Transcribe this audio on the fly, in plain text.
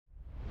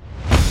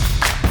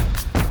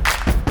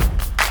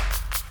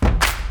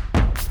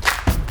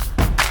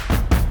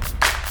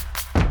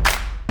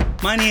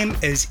My name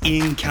is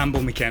Ian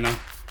Campbell McKenna,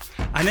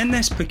 and in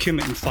this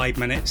Procurement in 5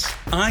 Minutes,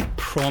 I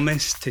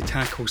promise to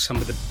tackle some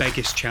of the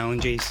biggest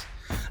challenges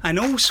and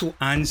also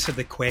answer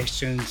the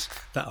questions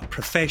that our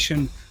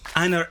profession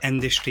and our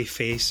industry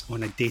face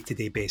on a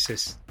day-to-day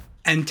basis.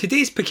 In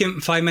today's Procurement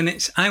in 5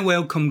 Minutes, I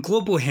welcome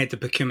Global Head of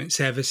Procurement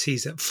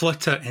Services at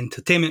Flutter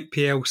Entertainment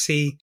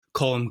plc,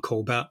 Colm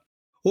Colbert.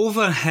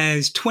 Over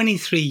his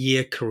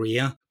 23-year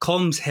career,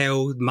 Colm's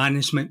held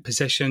management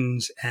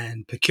positions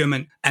in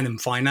procurement and in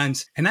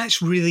finance, and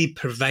that's really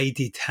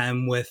provided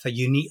him with a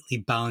uniquely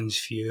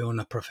balanced view on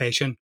a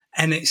profession.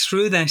 And it's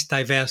through this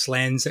diverse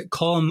lens that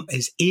Colm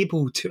is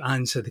able to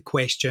answer the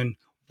question,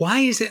 why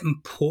is it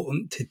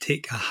important to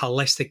take a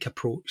holistic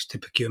approach to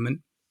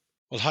procurement?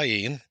 Well, hi,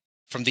 Ian.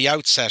 From the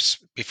outset,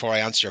 before I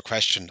answer your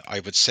question,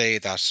 I would say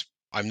that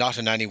I'm not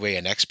in any way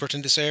an expert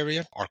in this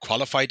area or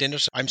qualified in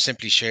it. I'm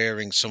simply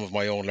sharing some of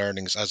my own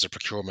learnings as a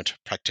procurement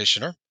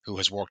practitioner who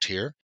has worked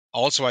here.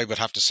 Also, I would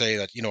have to say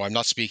that, I'm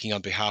not speaking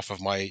on behalf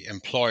of my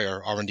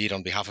employer or indeed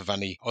on behalf of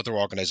any other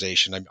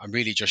organization. I'm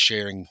really just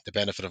sharing the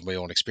benefit of my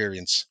own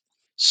experience.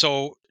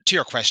 So to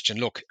your question,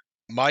 look,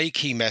 my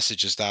key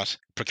message is that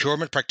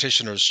procurement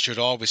practitioners should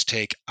always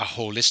take a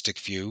holistic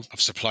view of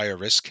supplier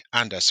risk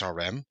and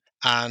SRM.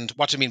 And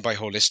what do I mean by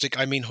holistic?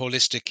 I mean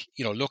holistic,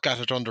 look at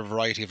it under a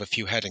variety of a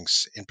few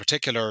headings. In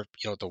particular,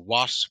 the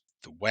what,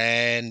 the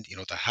when,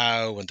 the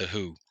how and the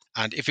who.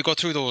 And if we go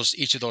through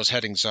each of those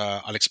headings,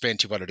 I'll explain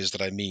to you what it is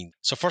that I mean.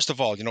 So first of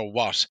all,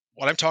 what?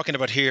 What I'm talking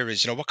about here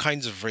is, what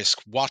kinds of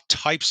risk, what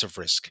types of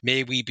risk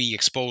may we be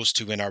exposed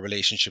to in our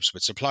relationships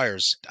with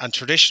suppliers? And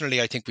traditionally,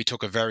 I think we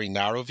took a very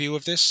narrow view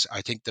of this.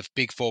 I think the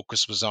big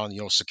focus was on,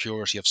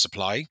 security of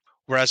supply.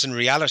 Whereas in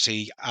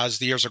reality, as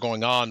the years are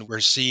going on, we're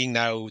seeing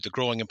now the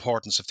growing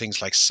importance of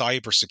things like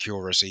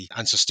cybersecurity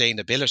and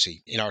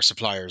sustainability in our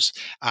suppliers.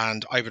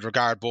 And I would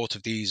regard both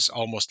of these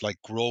almost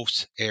like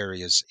growth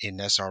areas in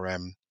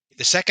SRM.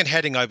 The second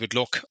heading I would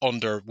look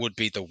under would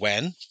be the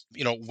when.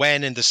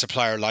 When in the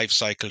supplier life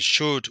cycle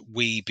should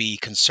we be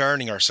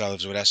concerning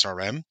ourselves with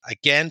SRM?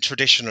 Again,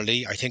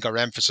 traditionally, I think our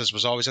emphasis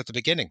was always at the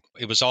beginning.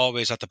 It was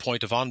always at the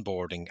point of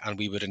onboarding, and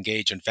we would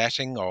engage in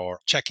vetting or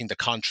checking the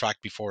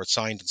contract before it's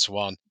signed and so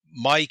on.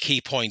 My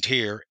key point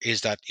here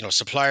is that,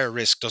 supplier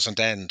risk doesn't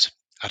end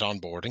at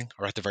onboarding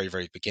or at the very,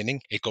 very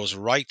beginning. It goes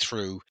right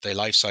through the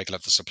life cycle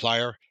of the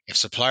supplier. If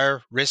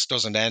supplier risk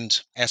doesn't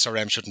end,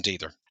 SRM shouldn't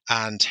either.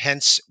 And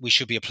hence, we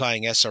should be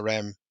applying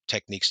SRM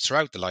techniques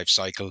throughout the life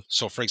cycle.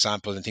 So, for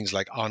example, in things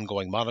like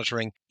ongoing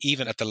monitoring,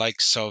 even at the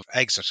likes of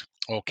exit,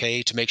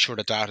 to make sure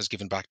that data is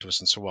given back to us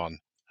and so on.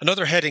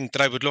 Another heading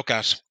that I would look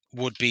at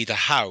would be the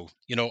how.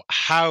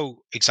 How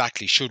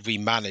exactly should we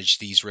manage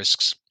these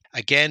risks?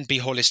 Again, be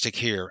holistic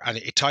here. And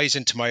it ties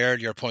into my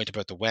earlier point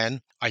about the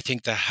when. I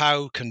think the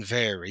how can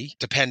vary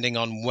depending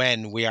on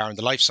when we are in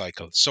the life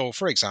cycle. So,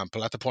 for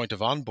example, at the point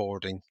of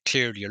onboarding,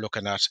 clearly you're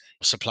looking at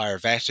supplier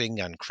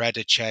vetting and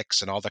credit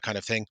checks and all that kind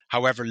of thing.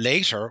 However,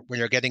 later, when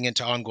you're getting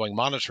into ongoing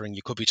monitoring,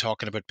 you could be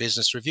talking about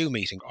business review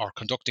meeting or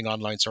conducting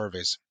online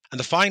surveys. And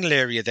the final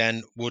area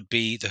then would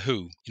be the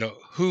who.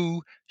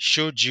 Who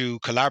should you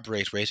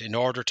collaborate with in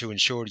order to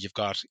ensure you've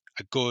got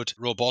a good,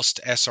 robust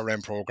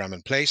SRM program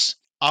in place?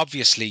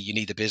 Obviously, you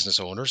need the business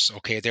owners.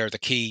 They're the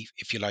key,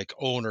 if you like,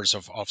 owners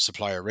of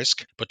supplier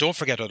risk. But don't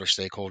forget other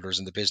stakeholders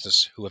in the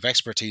business who have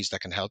expertise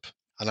that can help.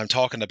 And I'm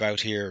talking about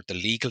here the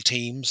legal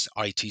teams,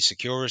 IT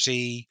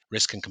security,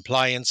 risk and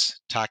compliance,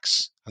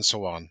 tax, and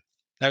so on.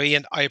 Now,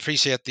 Ian, I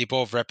appreciate the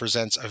above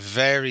represents a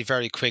very,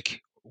 very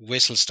quick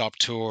whistle-stop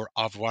tour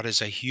of what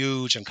is a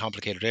huge and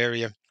complicated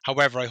area.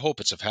 However, I hope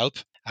it's of help.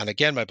 And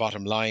again, my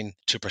bottom line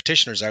to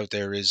practitioners out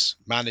there is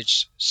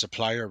manage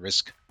supplier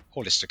risk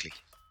holistically.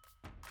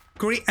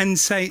 Great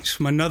insights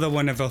from another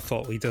one of our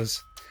thought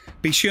leaders.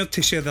 Be sure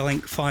to share the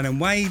link far and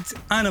wide,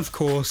 and of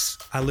course,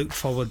 I look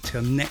forward to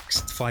our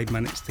next 5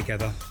 minutes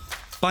together.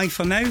 Bye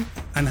for now,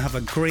 and have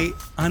a great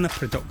and a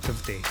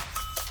productive day.